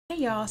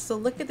Hey y'all, so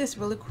look at this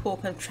really cool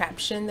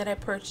contraption that I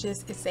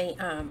purchased. It's a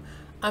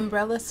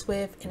umbrella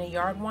swift and a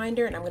yarn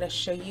winder, and I'm going to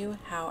show you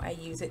how I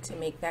use it to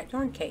make that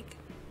yarn cake.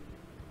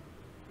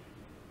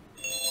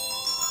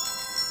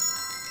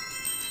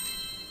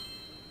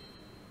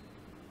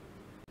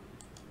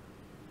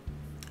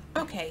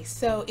 Okay,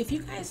 so if you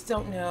guys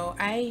don't know,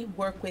 I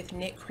work with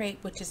KnitCrate,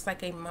 which is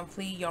like a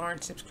monthly yarn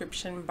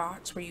subscription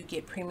box where you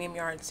get premium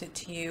yarn sent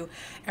to you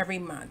every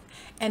month.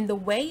 And the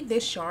way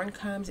this yarn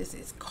comes is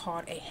it's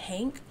called a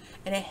hank.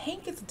 And a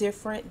hank is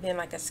different than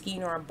like a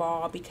skein or a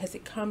ball because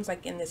it comes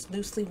like in this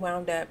loosely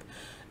wound up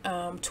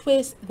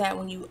twist that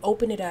when you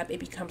open it up, it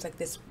becomes like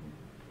this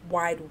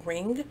wide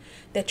ring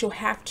that you'll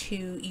have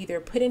to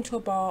either put into a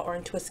ball or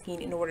into a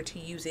skein in order to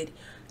use it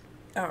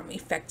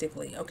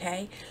effectively.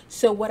 Okay,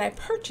 so what I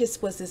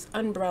purchased was this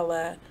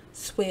umbrella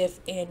swift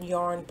and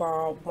yarn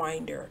ball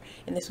winder,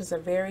 and this was a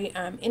very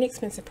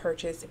inexpensive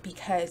purchase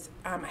because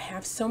I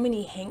have so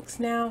many hanks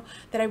now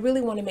that I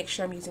really want to make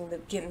sure I'm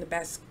getting the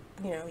best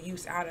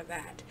use out of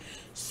that.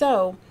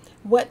 So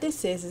what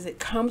this is it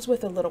comes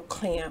with a little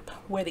clamp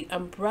where the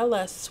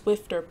umbrella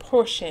swifter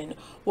portion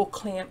will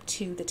clamp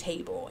to the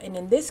table, and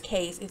in this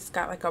case it's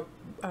got like a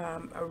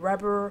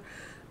rubber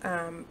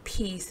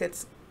piece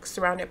that's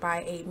surrounded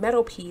by a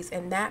metal piece,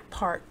 and that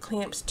part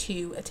clamps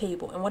to a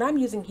table. And what I'm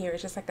using here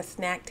is just like a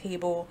snack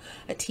table,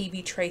 a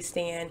TV tray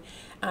stand.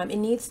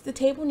 The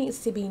table needs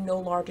to be no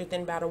larger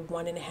than about a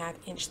 1.5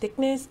 inch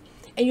thickness,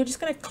 and you're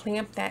just going to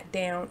clamp that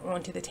down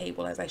onto the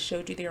table as I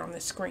showed you there on the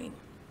screen.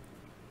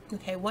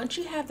 Okay, once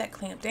you have that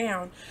clamped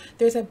down,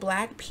 there's a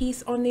black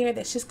piece on there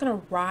that's just going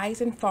to rise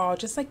and fall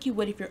just like you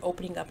would if you're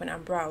opening up an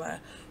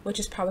umbrella, which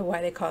is probably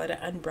why they call it an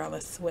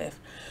umbrella swift.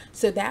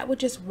 So that would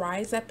just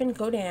rise up and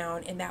go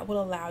down, and that will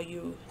allow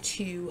you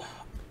to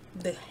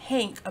the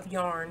hank of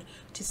yarn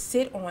to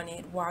sit on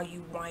it while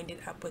you wind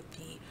it up with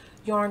the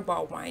yarn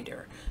ball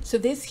winder. So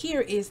this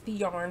here is the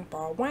yarn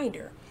ball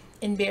winder,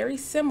 and very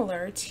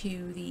similar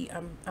to the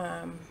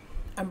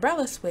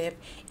umbrella swift,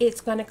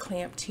 it's going to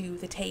clamp to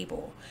the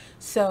table.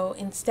 So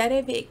instead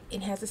of it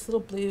has this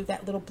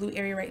that little blue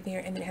area right there,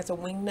 and then it has a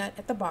wing nut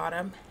at the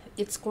bottom.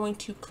 It's going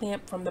to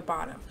clamp from the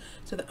bottom.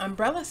 So the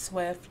umbrella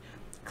swift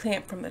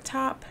clamp from the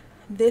top.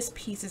 This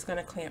piece is going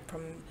to clamp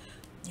from,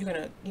 you're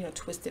going to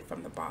twist it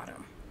from the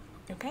bottom.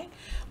 Okay,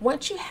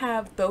 once you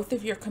have both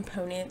of your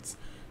components,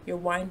 your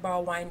wind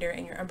ball winder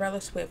and your umbrella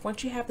swift,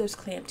 once you have those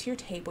clamped to your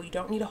table, you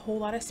don't need a whole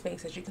lot of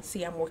space. As you can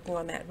see, I'm working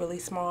on that really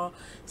small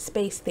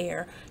space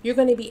there. You're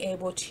going to be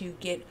able to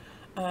get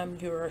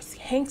your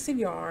hanks of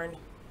yarn,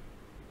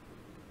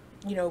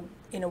 in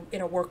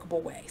a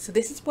workable way. So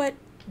this is what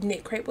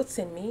KnitCrate would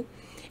send me.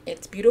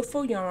 It's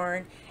beautiful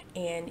yarn,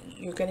 and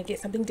you're going to get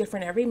something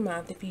different every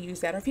month if you use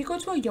that. Or if you go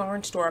to a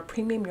yarn store, a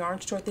premium yarn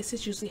store, this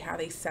is usually how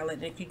they sell it.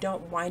 And if you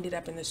don't wind it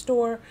up in the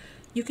store,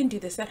 you can do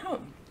this at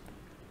home.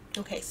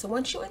 Okay, so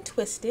once you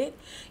untwist it,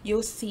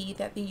 you'll see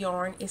that the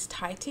yarn is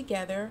tied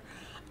together,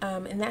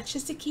 and that's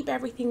just to keep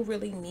everything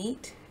really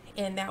neat,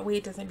 and that way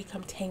it doesn't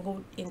become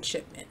tangled in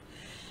shipment.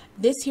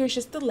 This here is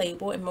just the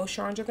label, and most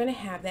yarns are going to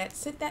have that.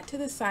 Set that to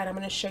the side. I'm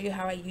going to show you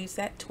how I use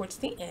that towards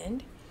the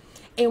end.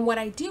 And what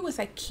I do is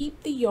I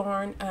keep the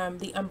yarn,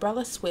 the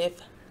umbrella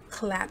swift,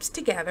 collapsed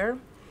together,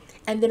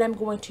 and then I'm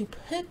going to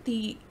put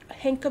the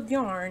hank of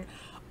yarn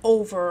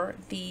over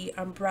the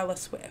umbrella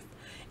swift.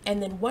 And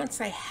then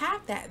once I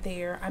have that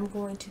there, I'm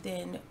going to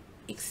then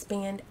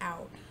expand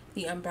out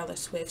the umbrella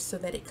swift so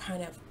that it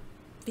kind of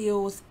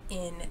fills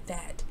in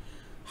that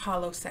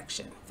hollow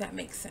section, if that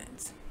makes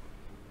sense.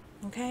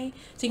 Okay,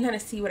 so you can kind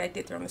of see what I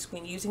did there on the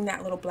screen. Using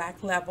that little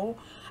black level,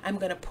 I'm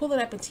going to pull it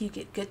up until you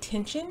get good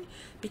tension,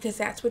 because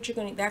that's what's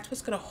going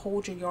to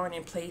hold your yarn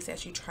in place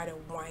as you try to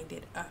wind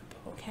it up.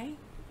 Okay,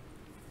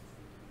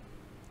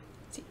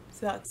 see,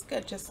 so that's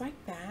good, just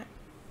like that.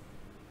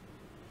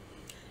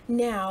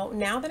 Now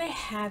that I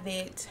have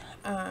it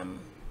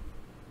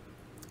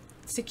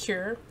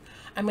secure,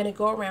 I'm going to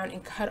go around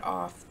and cut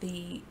off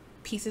the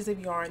pieces of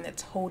yarn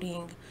that's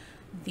holding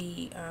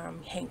the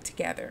hank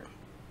together.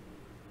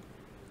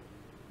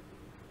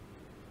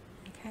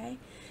 Okay,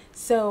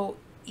 so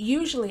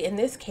usually in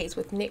this case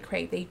with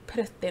KnitCrate, they put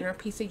a thinner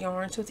piece of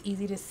yarn so it's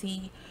easy to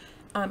see.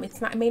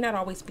 It may not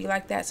always be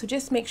like that, so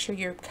just make sure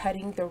you're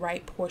cutting the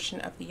right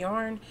portion of the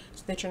yarn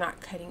so that you're not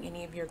cutting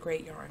any of your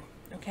gray yarn.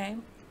 Okay,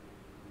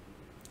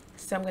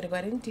 so I'm going to go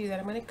ahead and do that.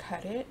 I'm going to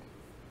cut it.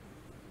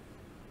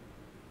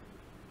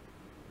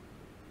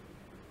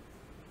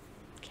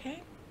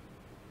 Okay.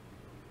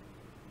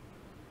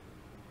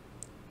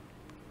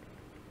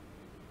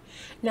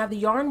 Now the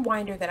yarn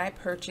winder that I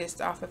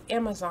purchased off of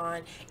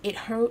Amazon, it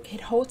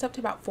holds up to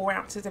about 4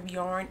 ounces of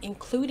yarn,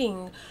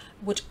 including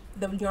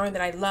the yarn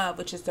that I love,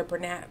 which is the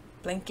Bernat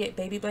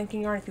baby blanket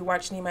yarn. If you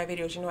watch any of my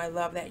videos, you know I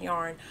love that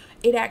yarn.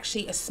 It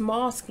actually, a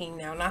small skein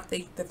now, not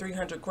the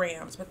 300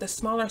 grams, but the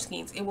smaller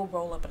skeins, it will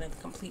roll up in a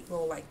complete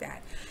roll like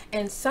that.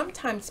 And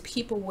sometimes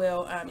people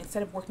will,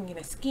 instead of working in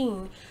a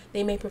skein,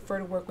 they may prefer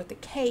to work with the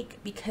cake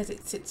because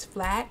it sits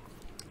flat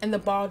and the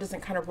ball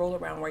doesn't kind of roll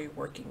around while you're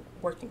working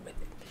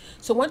with it.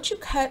 So once you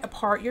cut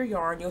apart your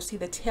yarn, you'll see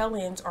the tail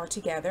ends are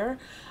together.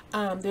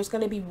 There's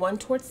going to be one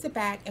towards the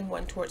back and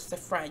one towards the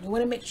front. You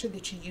want to make sure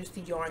that you use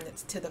the yarn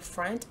that's to the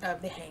front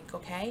of the hank,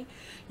 okay?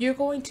 You're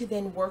going to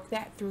then work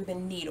that through the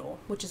needle,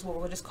 which is what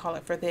we'll just call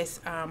it for this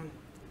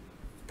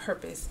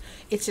purpose.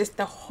 It's just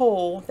the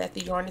hole that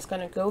the yarn is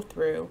going to go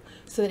through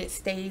so that it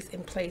stays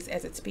in place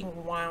as it's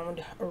being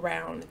wound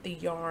around the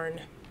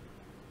yarn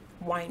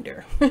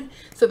winder.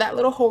 So that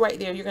little hole right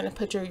there, you're going to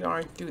put your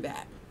yarn through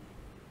that.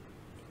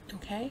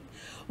 Okay,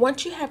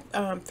 once you have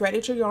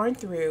threaded your yarn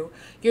through,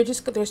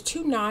 there's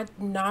two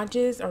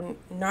notches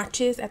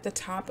at the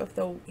top of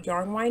the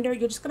yarn winder.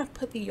 You're just going to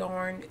put the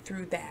yarn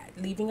through that,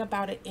 leaving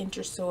about 1 inch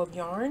or so of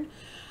yarn.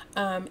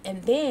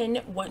 And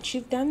then once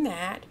you've done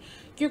that,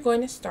 you're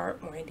going to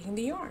start winding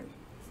the yarn.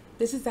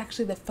 This is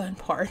actually the fun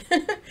part.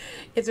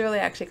 It's really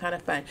actually kind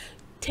of fun.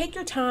 Take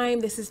your time.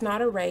 This is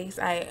not a race.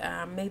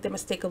 I made the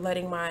mistake of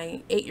letting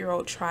my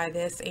 8-year-old try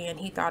this, and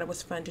he thought it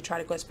was fun to try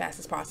to go as fast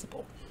as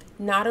possible.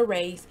 Not a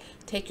race.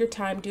 Take your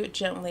time, do it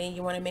gently.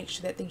 You want to make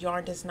sure that the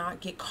yarn does not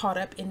get caught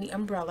up in the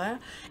umbrella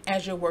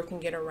as you're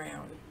working it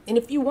around. And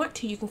if you want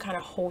to, you can kind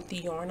of hold the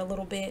yarn a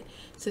little bit.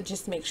 So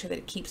just make sure that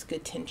it keeps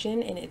good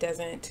tension and it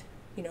doesn't,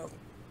 you know,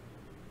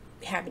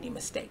 have any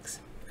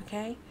mistakes.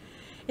 Okay.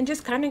 And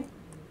just kind of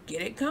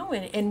get it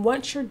going. And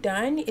once you're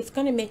done, it's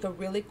going to make a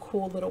really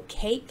cool little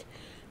cake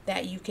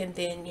that you can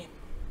then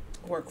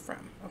work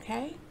from.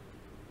 Okay.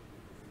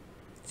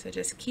 So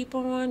just keep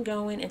on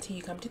going until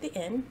you come to the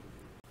end.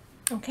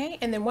 Okay,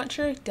 and then once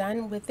you're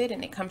done with it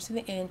and it comes to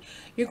the end,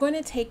 you're going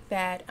to take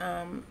that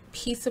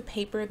piece of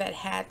paper that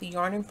had the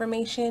yarn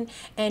information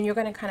and you're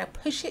going to kind of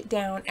push it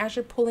down. As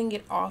you're pulling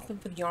it off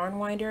of the yarn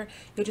winder,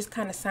 you'll just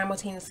kind of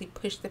simultaneously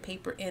push the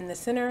paper in the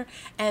center,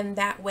 and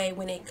that way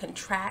when it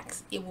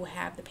contracts, it will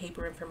have the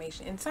paper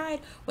information inside,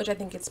 which I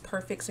think is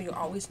perfect, so you'll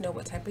always know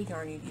what type of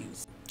yarn you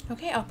use.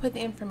 Okay, I'll put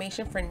the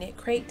information for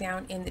KnitCrate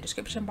down in the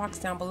description box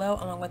down below,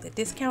 along with the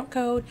discount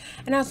code.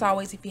 And as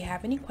always, if you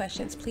have any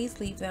questions, please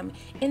leave them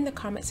in the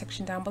comment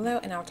section down below,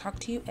 and I'll talk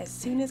to you as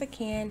soon as I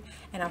can.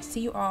 And I'll see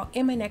you all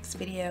in my next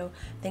video.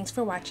 Thanks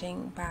for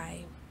watching.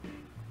 Bye.